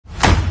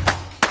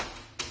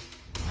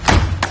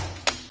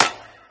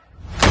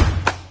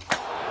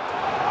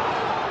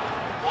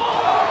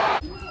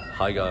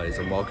Hi guys,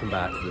 and welcome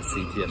back to the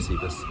CTFC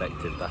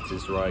Perspective. That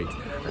is right,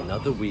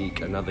 another week,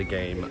 another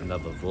game,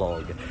 another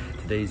vlog.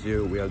 Today's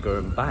video we are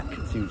going back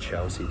to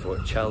Chelsea to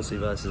watch Chelsea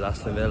versus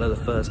Aston Villa, the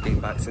first game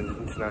back since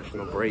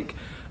international break.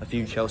 A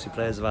few Chelsea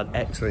players have had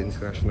excellent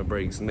international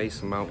breaks.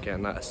 Mason Mount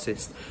getting that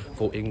assist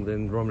for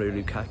England,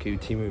 Romelu Lukaku,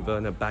 Timo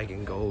Werner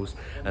bagging goals,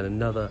 and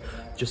another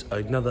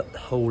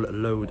whole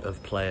load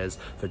of players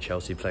for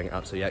Chelsea playing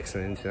absolutely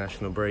excellent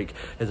international break.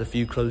 There's a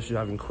few close to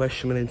having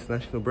questionable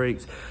international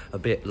breaks, a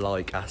bit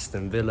like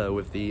Aston Villa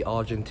with the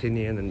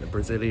Argentinian and the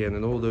Brazilian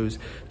and all those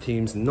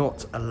teams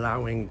not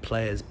allowing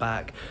players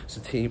back.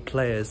 So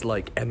players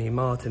like Emi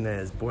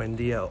Martinez,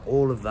 Buendia,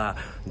 all of that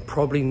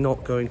probably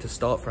not going to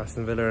start for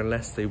Aston Villa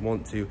unless they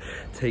want to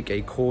take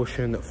a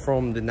caution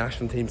from the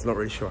national teams. Not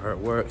really sure how it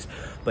works,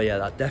 but yeah,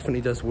 that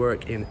definitely does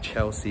work in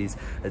Chelsea's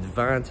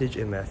advantage,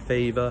 in their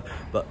favour.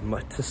 But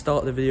to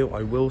start the video,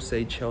 I will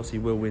say Chelsea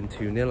will win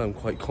 2-0. I'm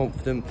quite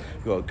confident.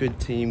 We've got a good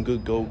team,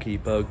 good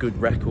goalkeeper,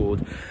 good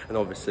record, and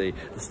obviously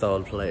the style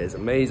of play is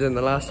amazing.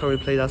 The last time we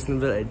played Aston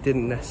Villa, it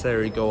didn't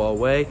necessarily go our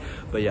way,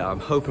 but yeah, I'm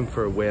hoping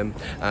for a win.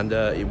 And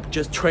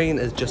train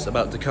is just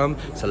about to come,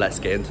 so let's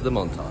get into the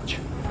montage.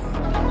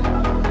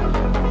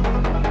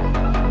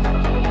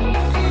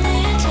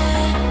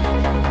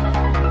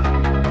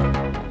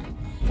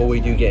 Before we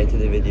do get into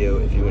the video,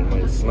 if you wouldn't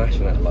mind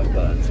smashing that like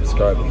button,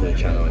 subscribing to the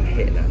channel and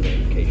hitting that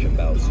notification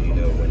bell so you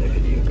know when a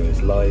video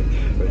goes live.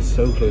 We're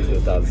so close to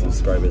 1,000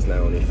 subscribers now,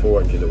 only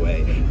 400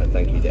 away, and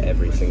thank you to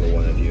every single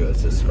one of you who has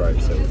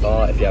subscribed so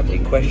far. If you have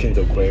any questions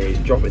or queries,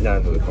 drop it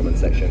down to the comment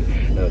section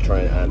and I'll try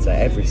and answer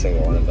every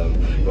single one of them.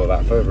 But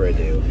without further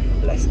ado,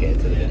 let's get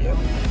into the video.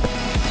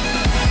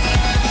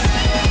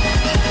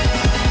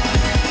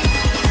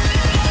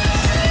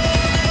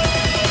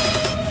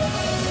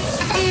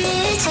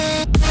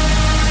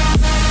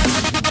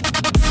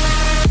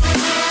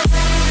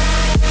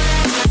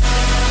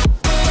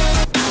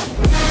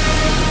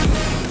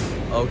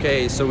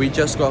 Okay, so we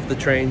just got off the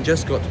train,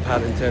 just got to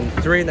Paddington,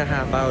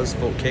 3.5 hours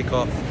for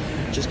kickoff.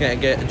 Just gonna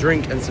get a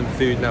drink and some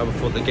food now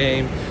before the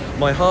game.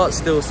 My heart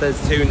still says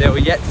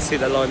 2-0, yet to see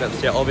the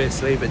lineups yet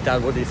obviously, but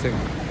Dad, what do you think?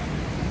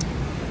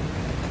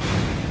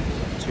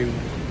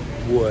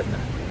 2-1.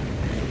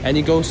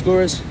 Any goal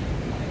scorers?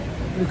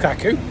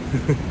 Lukaku.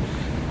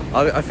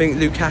 I think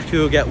Lukaku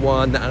will get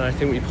one, and I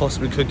think we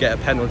possibly could get a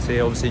penalty.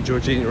 Obviously,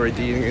 Jorginho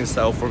redeeming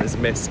himself from his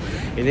miss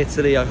in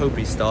Italy. I hope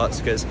he starts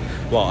because,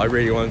 well, I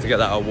really wanted to get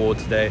that award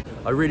today.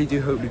 I really do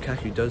hope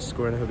Lukaku does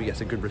score, and I hope he gets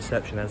a good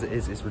reception as it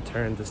is his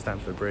return to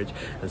Stamford Bridge,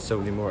 and so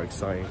many more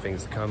exciting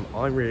things to come.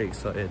 I'm really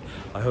excited.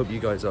 I hope you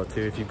guys are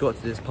too. If you've got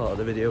to this part of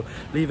the video,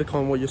 leave a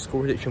comment what your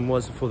score prediction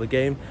was before the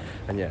game,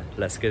 and yeah,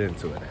 let's get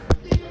into it.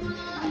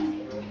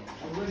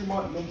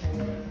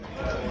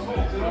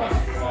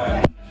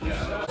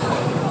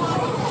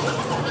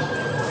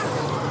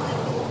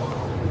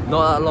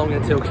 Not that long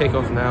until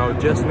kickoff now,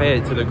 just made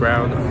it to the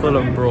ground,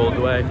 Fulham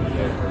Broadway.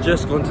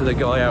 Just gone to the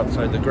guy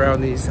outside the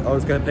ground. I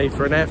was going to pay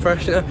for an air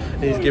freshener,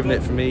 and he's given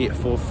it for me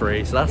for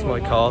free. So that's my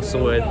car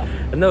sorted.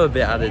 Another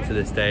bit added to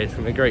this day. It's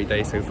been a great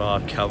day so far.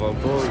 Come on,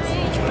 boys.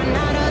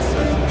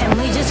 And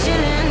we just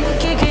chillin',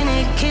 kicking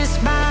it,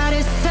 kissed by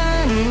the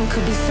sun.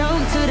 Could be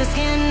soaked to the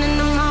skin in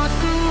the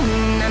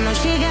monsoon. I know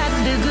she got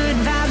the good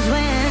vibes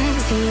when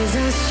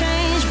seasons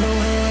change, but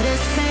we're the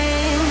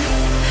same.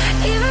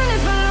 Even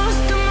if I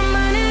lost all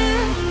my money,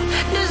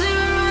 the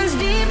zero runs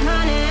deep,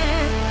 honey.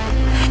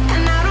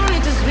 And I don't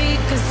need to speak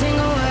a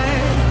single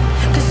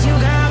word, 'cause you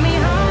got me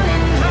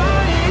holding.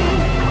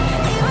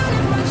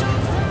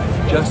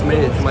 Just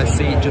made it to my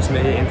seat, just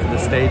made it into the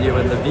stadium,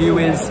 and the view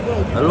is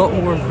a lot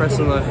more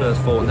impressive than I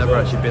first thought. Never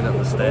actually been up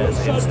the stairs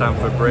in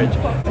Stamford Bridge.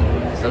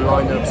 The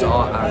lineups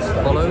are as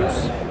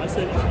follows.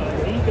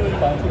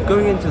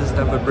 Going into the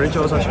Stamford Bridge,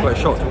 I was actually quite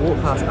shocked to walk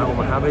past Al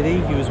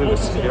Mohammedi. He was with a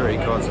security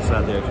guard, so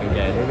sadly I couldn't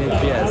get an image.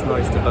 But yeah, it's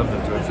nice to bump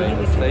into a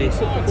famous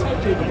face.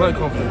 I'm quite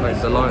confident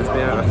thanks to the Lions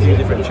being out. A few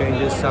different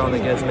changes. Sal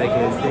Niguez making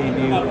his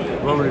debut,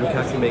 Romelu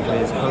Lukaku making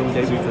his home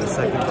debut for the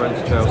second time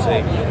to Chelsea.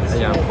 And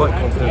yeah, I'm quite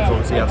confident.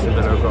 Obviously, Aston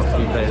Villa have got a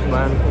few players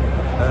planned.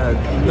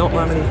 Not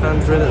that many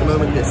fans are in at the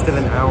moment. It's still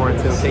an hour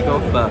until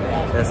kickoff, but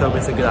let's hope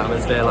it's a good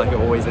atmosphere like it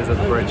always is at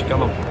the bridge.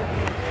 Come on.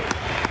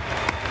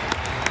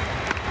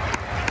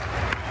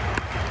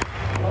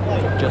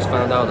 Just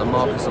found out that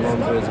Marcus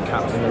Alonso is the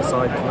captain of the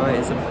side tonight.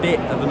 It's a bit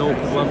of an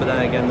awkward one, but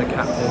then again, the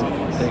captain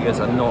figures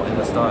are not in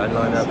the starting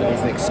lineup, and he's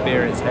an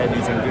experienced head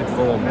who's in good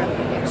form.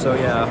 So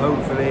yeah,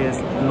 hopefully,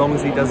 as long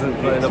as he doesn't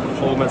put in a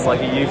performance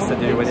like he used to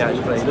do when he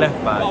actually played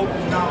left back,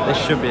 this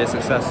should be a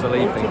successful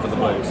evening for the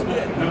Blues.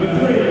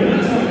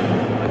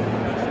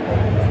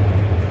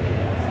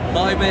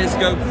 5 minutes to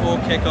go before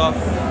kickoff.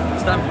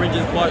 Stamford Bridge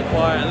is quite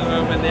quiet at the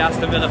moment. The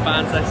Aston Villa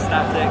fans are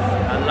static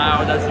and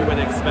loud, as you would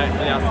expect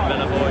for the Aston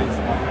Villa boys.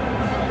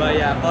 But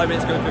yeah, 5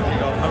 minutes go to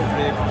kick off.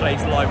 Hopefully the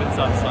place livens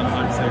up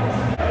sometime soon.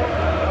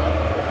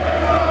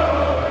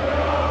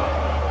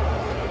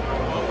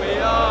 What we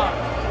are,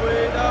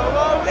 we know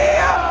what we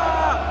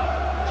are.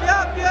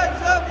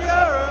 Champions of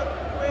Europe,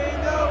 we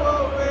know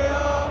what we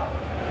are.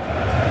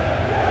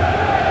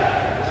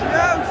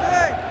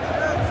 Chelsea,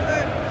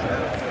 Chelsea, Chelsea.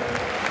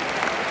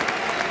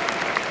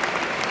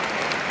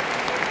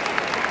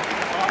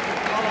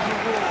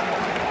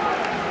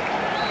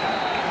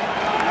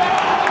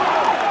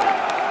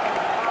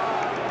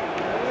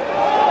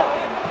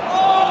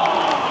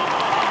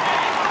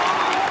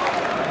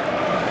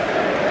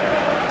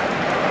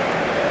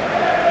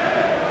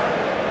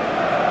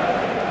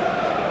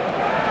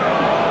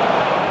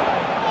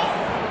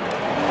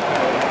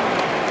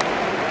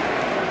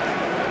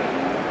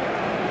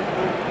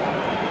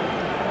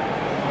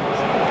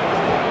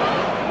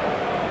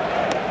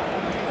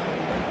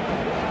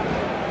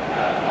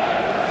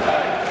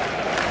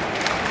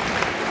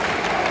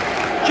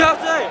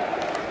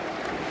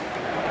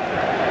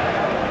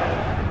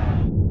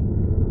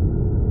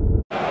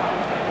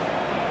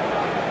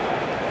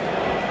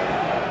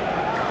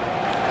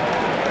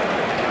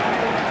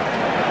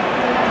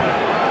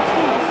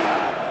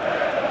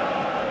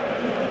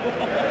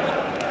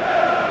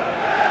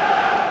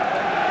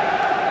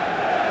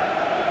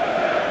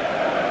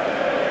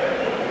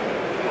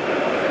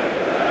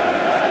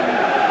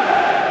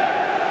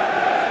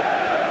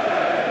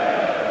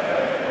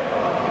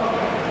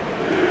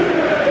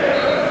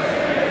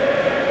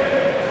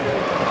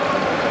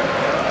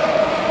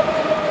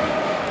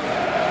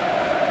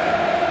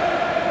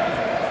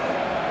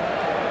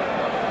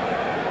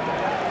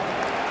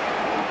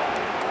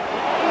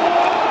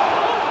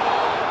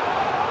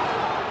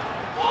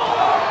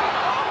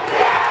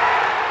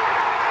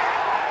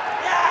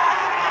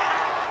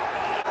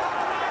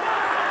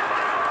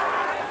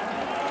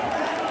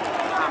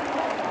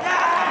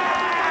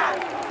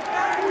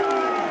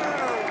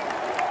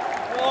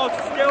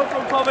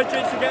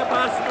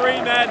 last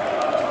 3 men.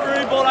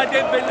 Through ball, I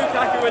didn't think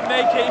Lukaku would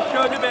make it. He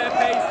showed a bit of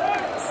pace.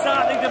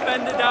 Sat the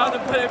defender down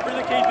and put it through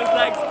the keeper's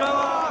legs. Come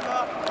on,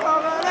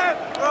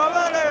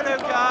 Romelu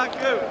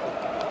Lukaku.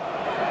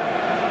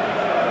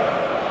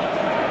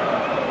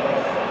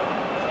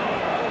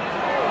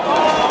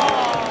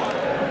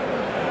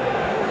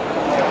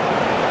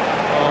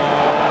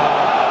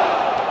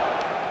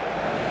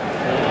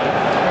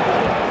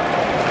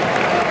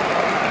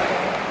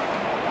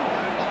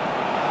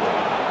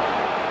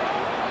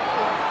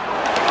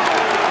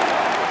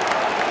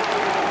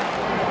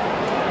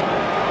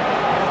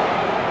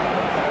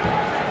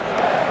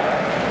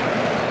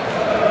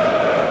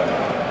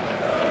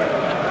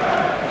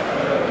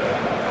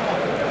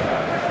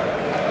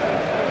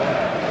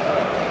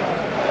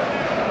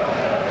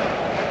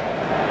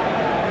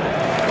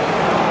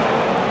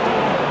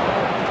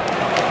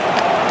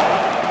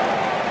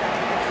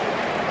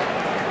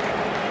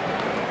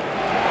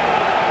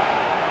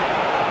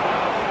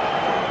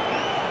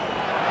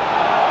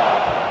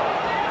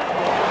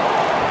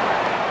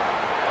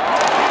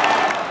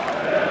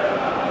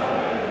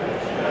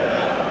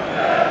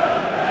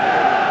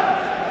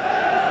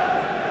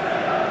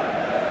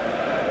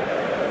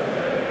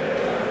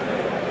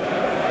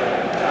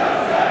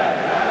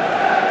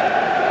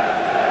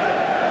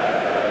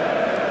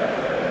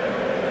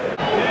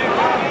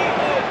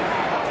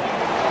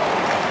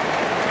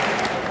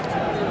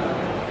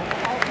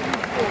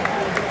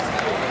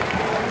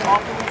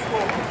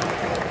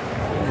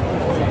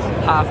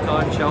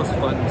 Half-time, Chelsea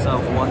find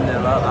themselves 1-0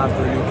 up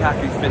after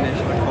Lukaku finished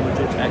a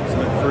Kovacic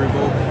excellent through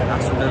ball.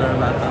 Aston Villa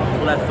have had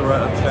a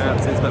plethora of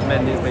chances, but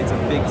Mendy has made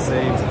some big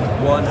saves,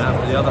 one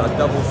after the other, a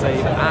double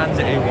save and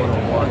a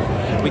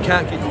one-on-one. We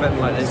can't keep defending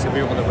like this if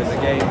we want to win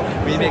the game.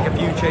 We make a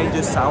few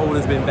changes. Saul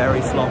has been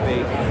very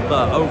sloppy,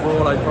 but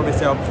overall I'd probably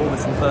say our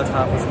performance in the first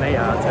half was an 8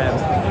 out of 10.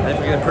 And if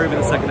we can improve in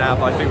the second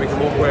half, I think we can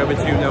walk away with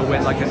a 2-0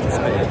 win like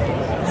anticipated.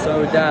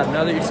 So Dan,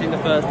 now that you've seen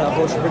the first half,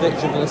 what's your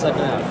prediction for the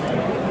second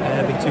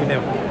half? Big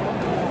 2-0.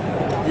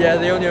 Yeah,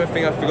 the only other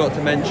thing I forgot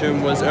to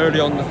mention was early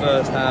on in the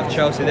first half,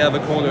 Chelsea, they have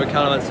a corner with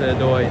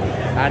Calamat-Serdoy,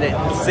 and it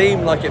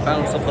seemed like it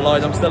bounced off the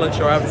line. I'm still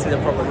unsure, I haven't seen a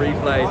proper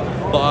replay,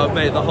 but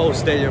mate, the whole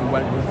stadium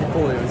went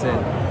before it was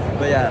in.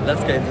 But yeah,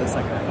 let's get into the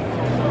second half.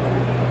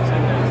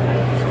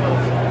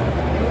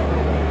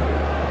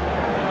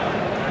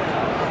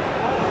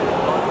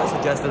 Like I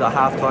suggested at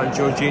half-time,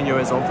 Jorginho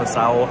is on for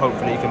Saul,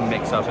 hopefully he can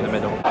mix up in the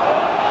middle.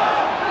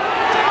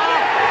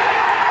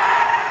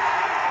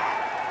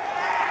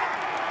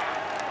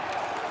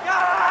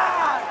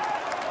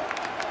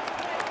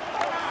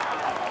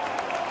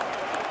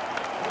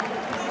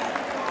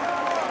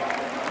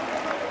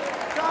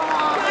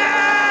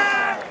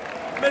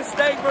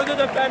 Mistake from the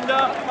defender. I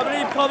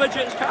believe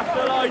Kovacic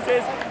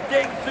capitalises.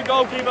 Dinks the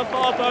goalkeeper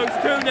far post.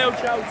 2-0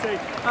 Chelsea.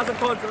 As a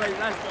consolate,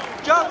 let's go.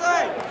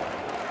 Chelsea!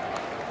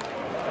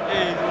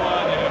 He's 1-0.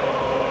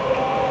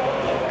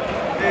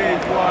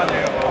 He's 1-0.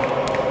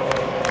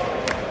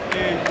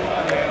 He's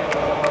 1-0.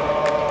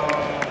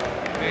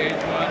 He's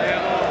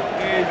 1-0.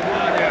 He's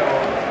 1-0.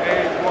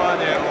 He's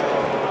 1-0.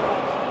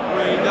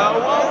 We know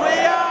what we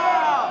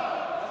are!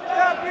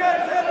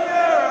 Champions of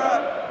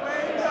Europe! We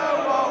know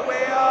what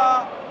we are!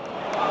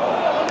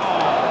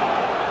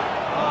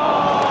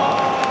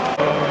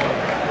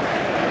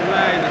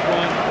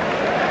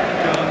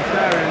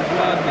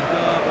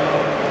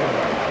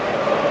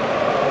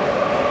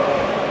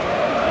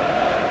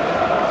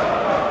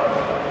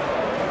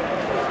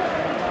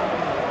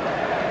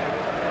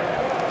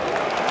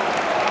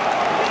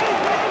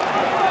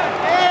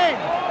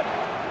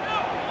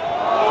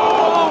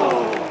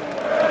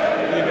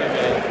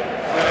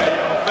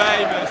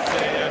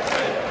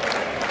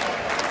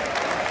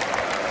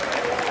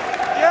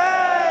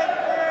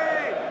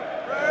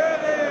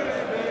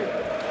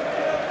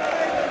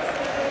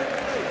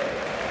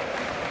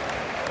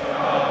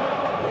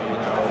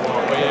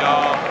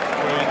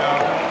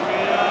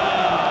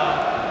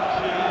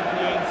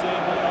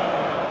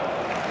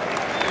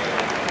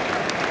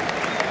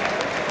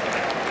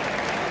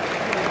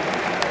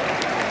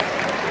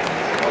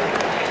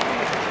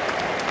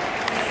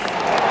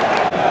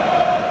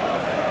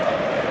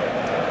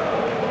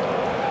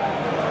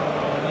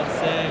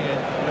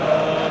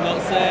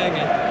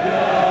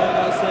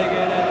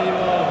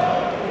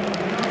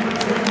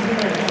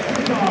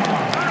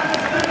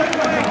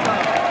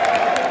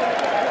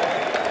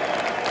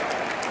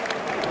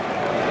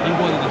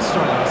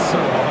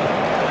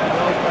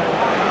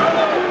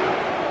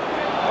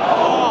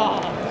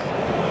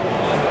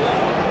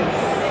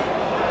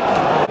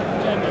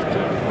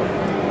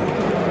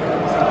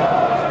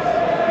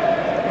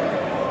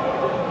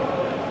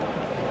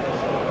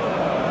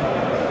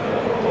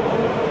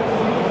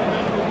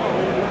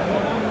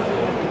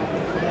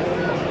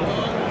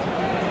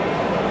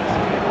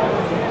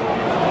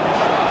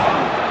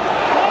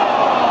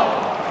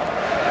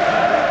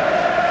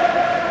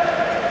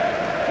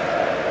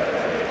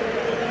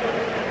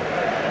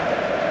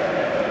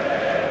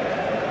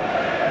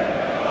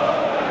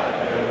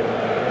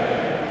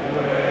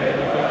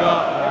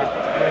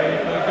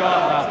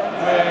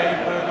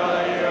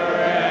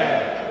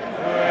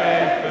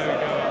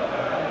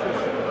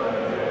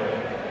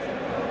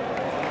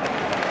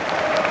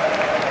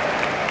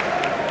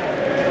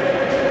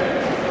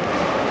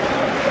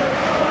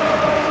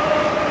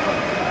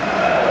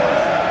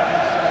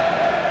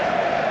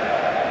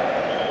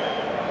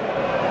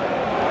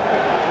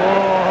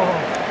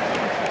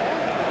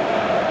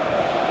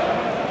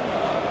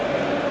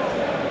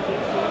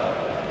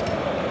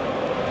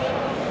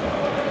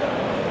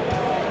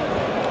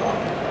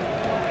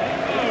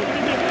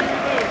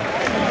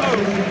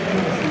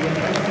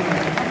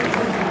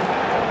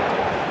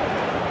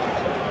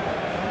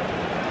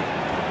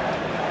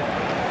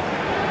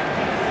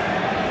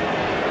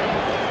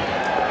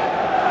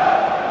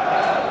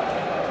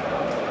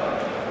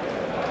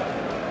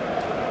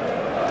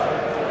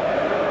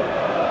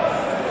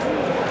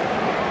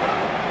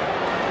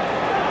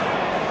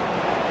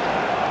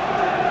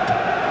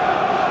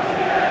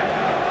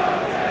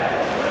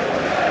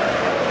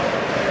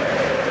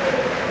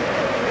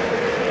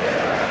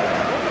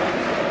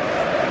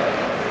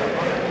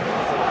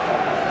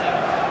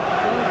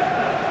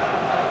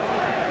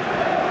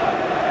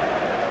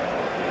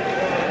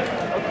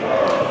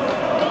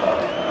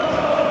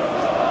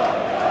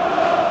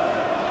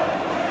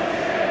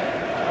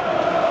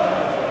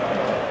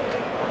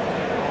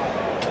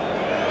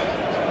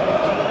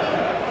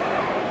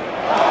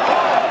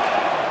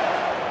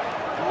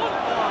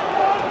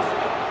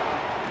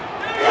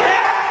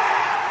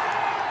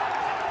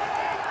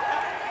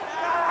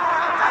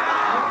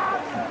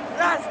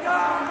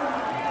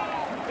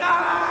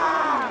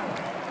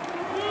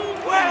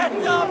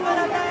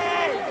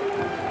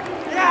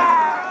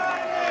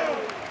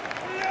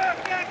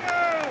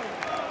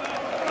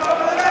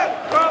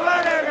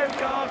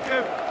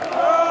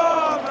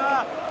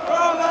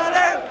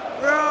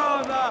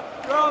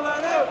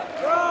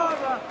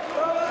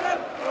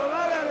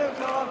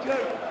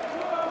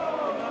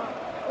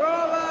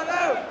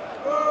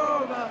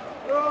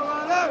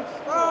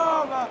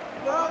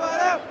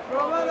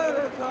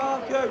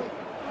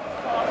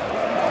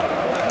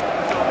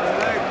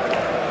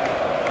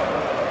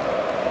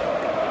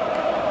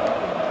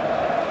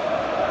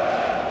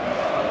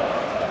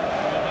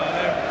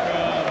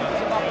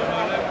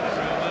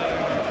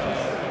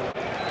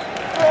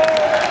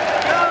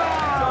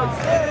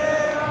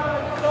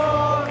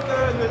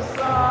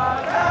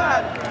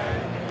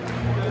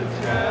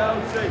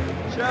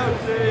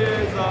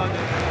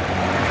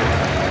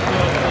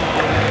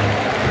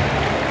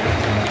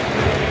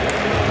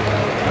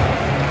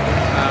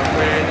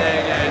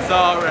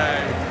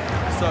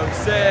 So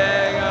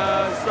sing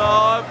a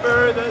song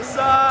through the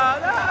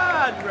sun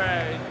and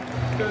rain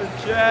to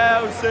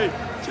Chelsea.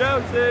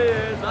 Chelsea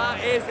is...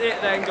 That is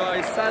it then,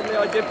 guys. Sadly,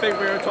 I did think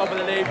we were top of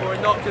the league, but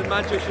we're not, because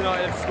Manchester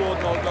United have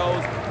scored more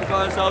goals. We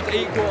find ourselves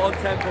equal on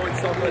 10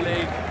 points top of the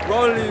league.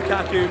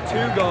 LUKAKU,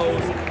 2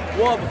 goals.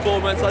 What a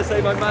performance. I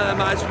say my man of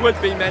the match would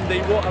be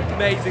Mendy. What an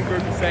amazing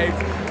group of saves.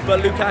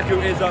 But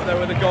LUKAKU is up there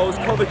with the goals.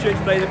 Kovacic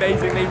played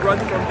amazingly,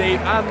 runs from deep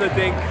and the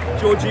dink.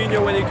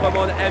 Jorginho, when he come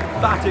on,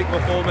 emphatic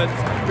performance.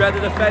 We had the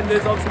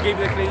defenders obviously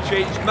keeping a clean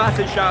sheet.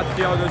 Massive shout to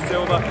Thiago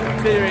Silva,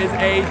 considering his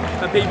age,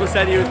 and people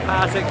said he was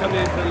passing coming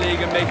into the league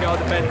and making our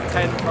defence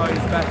 10 times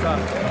better.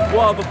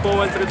 What a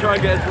performance. We're going to try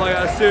and get this flying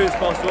out as soon as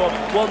possible.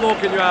 What more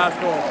can you ask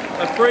for?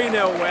 A 3-0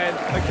 win,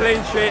 a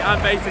clean sheet,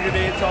 and basically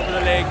being top of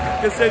the league,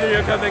 considering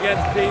you're coming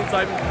against teams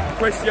like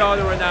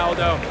Cristiano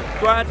Ronaldo.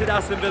 Granted,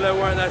 Aston Villa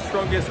weren't their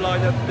strongest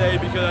lineup today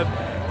because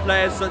of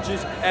players such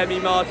as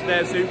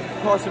Martinez, who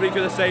possibly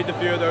could have saved a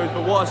few of those,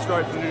 but what a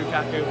strike from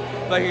LUKAKU.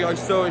 Thank you guys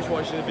so much for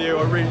watching the video.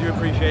 I really do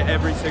appreciate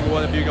every single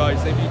one of you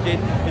guys. If you did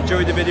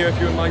enjoy the video, if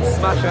you wouldn't mind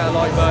smashing that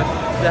like button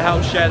to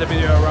help share the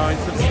video around,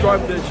 subscribe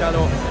to the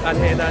channel and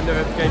hit that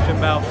notification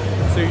bell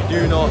so you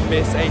do not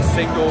miss a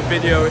single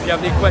video. If you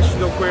have any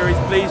questions or queries,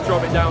 please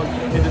drop it down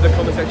into the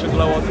comment section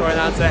below. I'll try and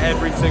answer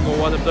every single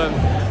one of them.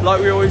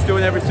 Like we always do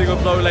in every single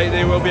vlog lately,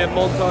 there will be a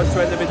montage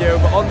to end the video,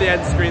 but on the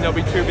end screen there'll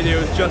be 2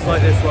 videos just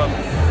like this one.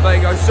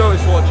 Thank you guys so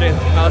much for watching,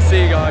 and I'll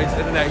see you guys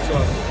in the next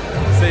one.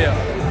 See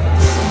ya.